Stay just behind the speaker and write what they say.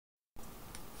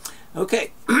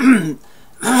Okay,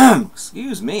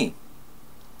 excuse me.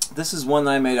 This is one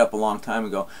that I made up a long time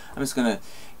ago. I'm just going to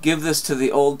give this to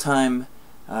the old-time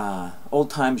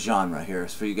genre here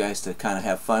for you guys to kind of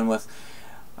have fun with.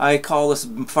 I call this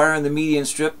Fire on the Median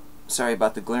Strip. Sorry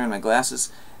about the glare in my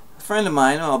glasses. A friend of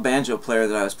mine, a banjo player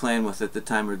that I was playing with at the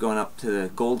time, we were going up to the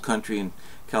Gold Country in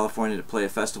California to play a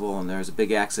festival, and there was a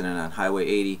big accident on Highway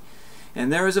 80.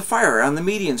 And there was a fire on the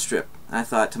median strip. I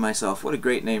thought to myself, what a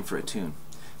great name for a tune.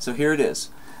 So here it is.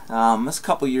 It's a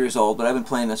couple years old, but I've been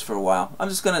playing this for a while. I'm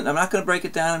not gonna break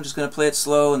it down. I'm just gonna play it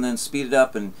slow and then speed it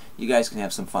up, and you guys can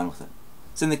have some fun with it.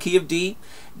 It's in the key of D,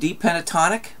 D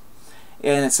pentatonic,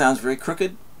 and it sounds very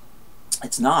crooked.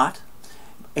 It's not,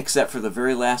 except for the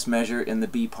very last measure in the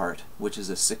B part, which is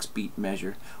a 6-beat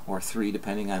measure, or 3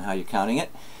 depending on how you're counting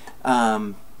it.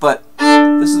 But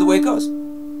this is the way it goes.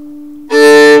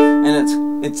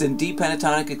 And it's in D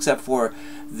pentatonic, except for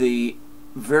the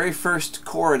very first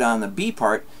chord on the B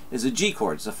part is a G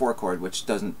chord. It's a 4 chord, which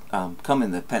doesn't come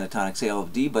in the pentatonic scale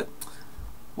of D, but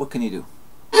what can you do?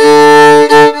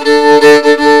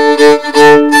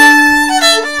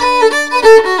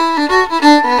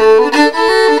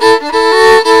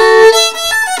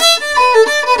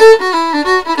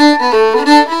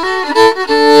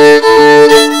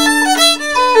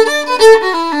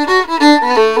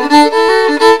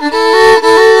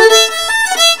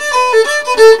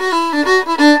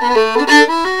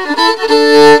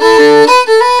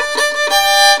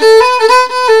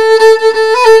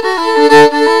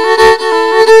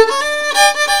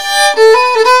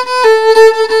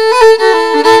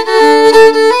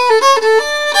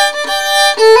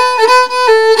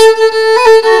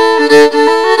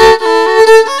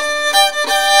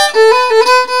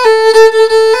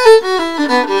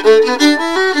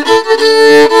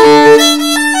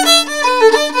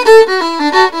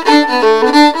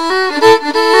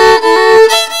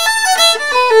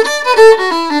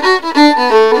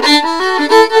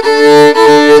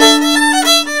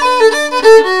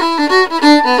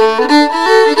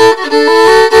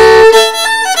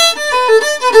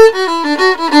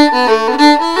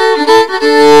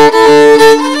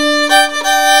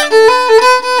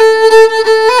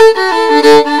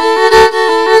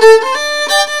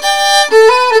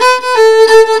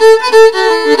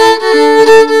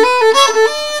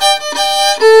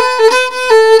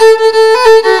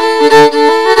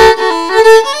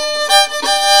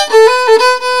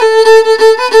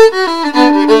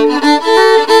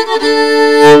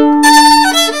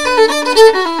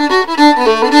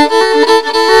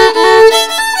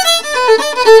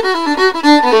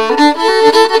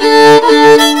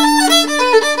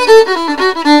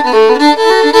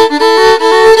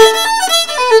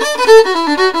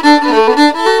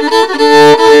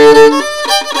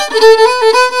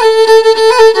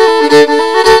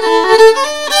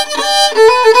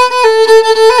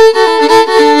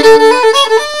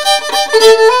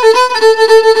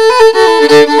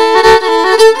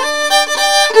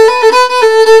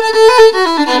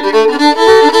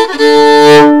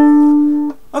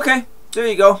 Okay, there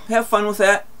you go. Have fun with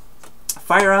that.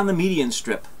 Fire on the Median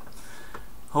Strip.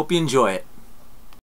 Hope you enjoy it.